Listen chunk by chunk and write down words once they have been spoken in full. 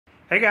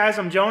Hey guys,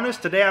 I'm Jonas.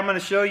 Today I'm going to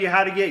show you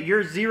how to get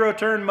your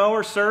zero-turn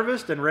mower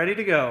serviced and ready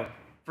to go.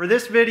 For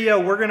this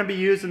video, we're going to be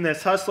using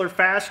this Hustler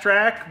Fast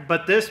Track,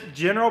 but this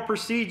general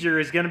procedure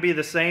is going to be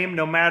the same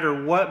no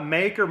matter what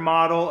make or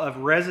model of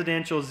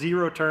residential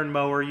zero-turn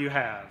mower you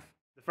have.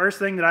 The first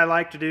thing that I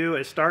like to do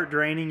is start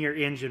draining your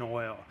engine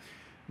oil.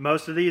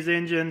 Most of these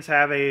engines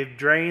have a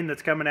drain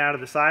that's coming out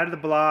of the side of the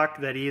block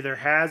that either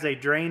has a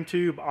drain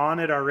tube on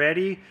it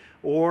already,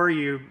 or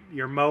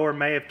your mower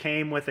may have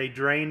came with a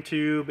drain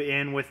tube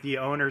in with the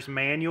owner's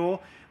manual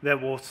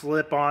that will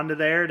slip onto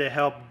there to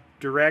help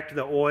direct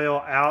the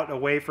oil out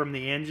away from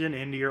the engine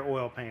into your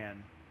oil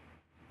pan.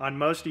 On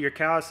most of your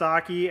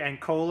Kawasaki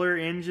and Kohler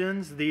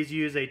engines, these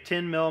use a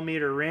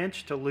 10mm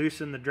wrench to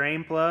loosen the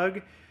drain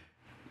plug.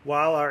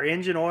 While our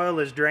engine oil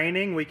is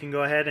draining, we can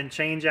go ahead and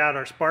change out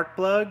our spark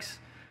plugs.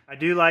 I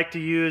do like to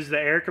use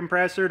the air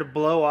compressor to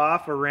blow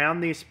off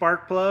around these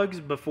spark plugs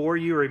before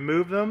you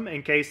remove them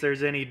in case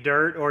there's any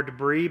dirt or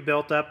debris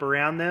built up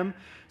around them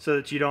so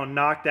that you don't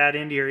knock that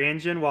into your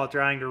engine while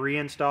trying to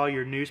reinstall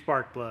your new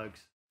spark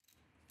plugs.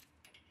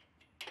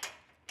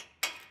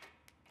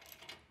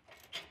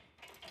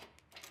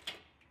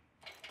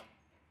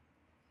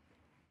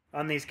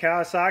 On these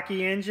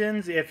Kawasaki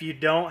engines, if you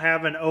don't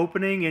have an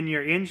opening in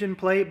your engine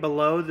plate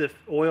below the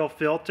oil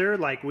filter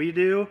like we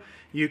do,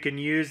 you can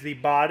use the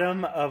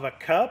bottom of a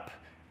cup,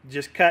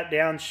 just cut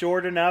down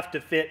short enough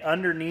to fit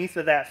underneath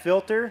of that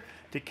filter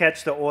to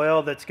catch the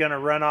oil that's going to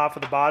run off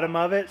of the bottom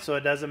of it so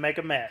it doesn't make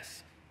a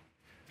mess.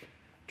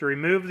 To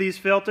remove these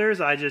filters,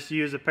 I just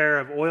use a pair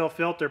of oil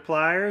filter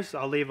pliers.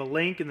 I'll leave a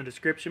link in the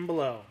description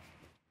below.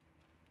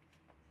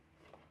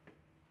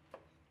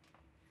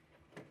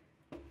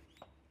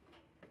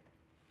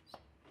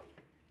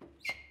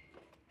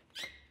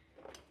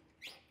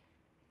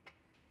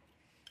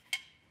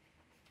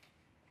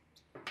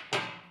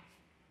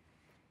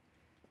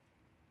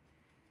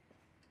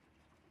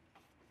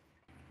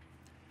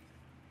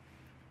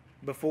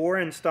 Before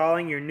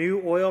installing your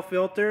new oil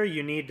filter,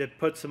 you need to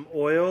put some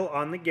oil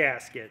on the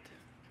gasket.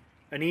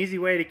 An easy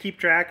way to keep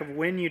track of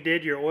when you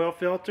did your oil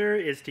filter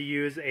is to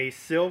use a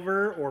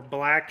silver or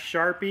black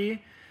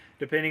Sharpie,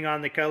 depending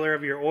on the color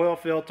of your oil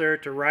filter,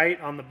 to write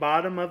on the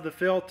bottom of the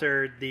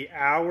filter the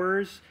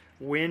hours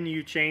when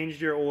you changed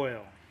your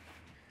oil.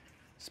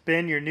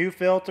 Spin your new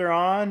filter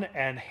on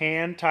and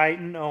hand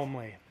tighten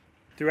only.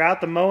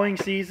 Throughout the mowing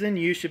season,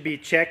 you should be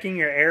checking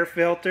your air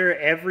filter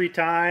every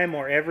time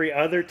or every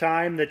other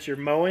time that you're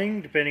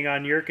mowing, depending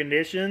on your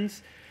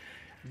conditions.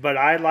 But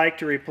I like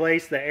to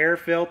replace the air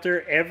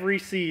filter every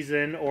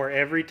season or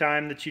every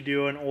time that you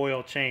do an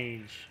oil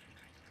change.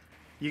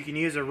 You can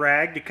use a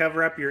rag to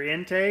cover up your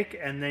intake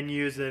and then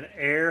use an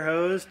air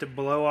hose to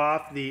blow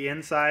off the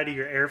inside of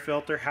your air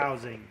filter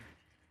housing.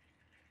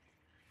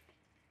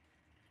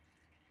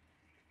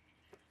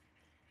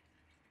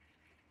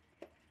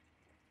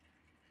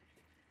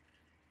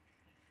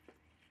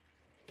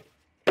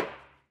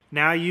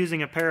 Now,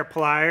 using a pair of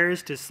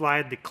pliers to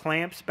slide the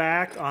clamps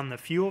back on the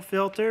fuel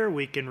filter,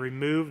 we can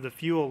remove the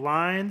fuel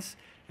lines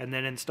and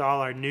then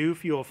install our new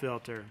fuel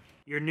filter.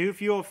 Your new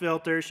fuel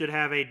filter should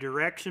have a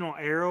directional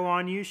arrow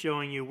on you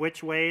showing you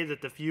which way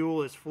that the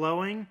fuel is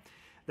flowing.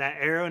 That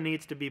arrow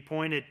needs to be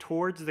pointed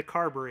towards the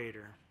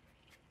carburetor.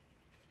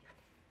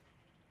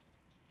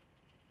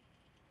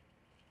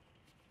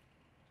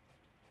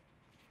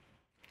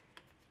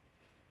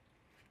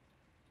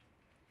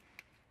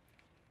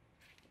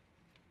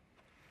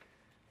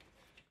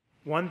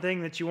 One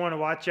thing that you want to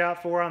watch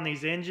out for on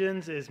these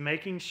engines is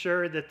making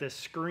sure that the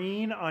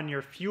screen on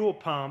your fuel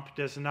pump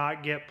does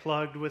not get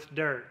plugged with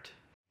dirt.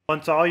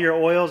 Once all your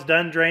oil is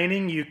done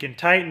draining, you can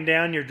tighten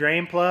down your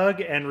drain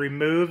plug and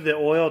remove the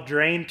oil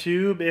drain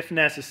tube if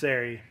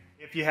necessary.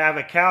 If you have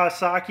a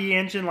Kawasaki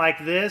engine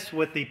like this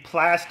with the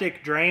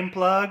plastic drain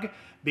plug,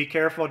 be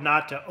careful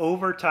not to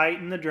over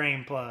tighten the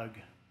drain plug.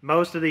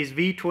 Most of these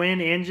V-twin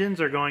engines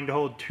are going to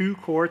hold 2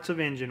 quarts of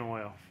engine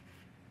oil.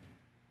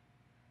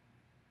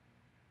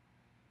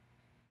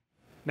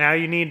 Now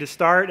you need to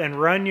start and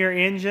run your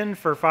engine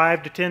for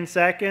 5 to 10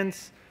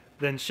 seconds,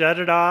 then shut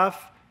it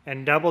off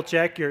and double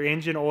check your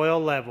engine oil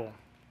level.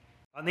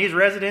 On these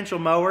residential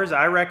mowers,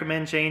 I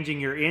recommend changing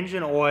your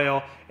engine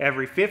oil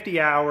every 50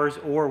 hours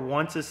or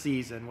once a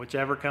season,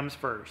 whichever comes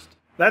first.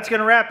 That's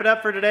going to wrap it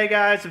up for today,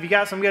 guys. If you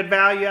got some good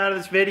value out of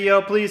this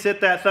video, please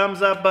hit that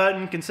thumbs up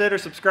button. Consider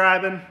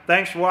subscribing.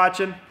 Thanks for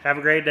watching. Have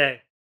a great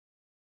day.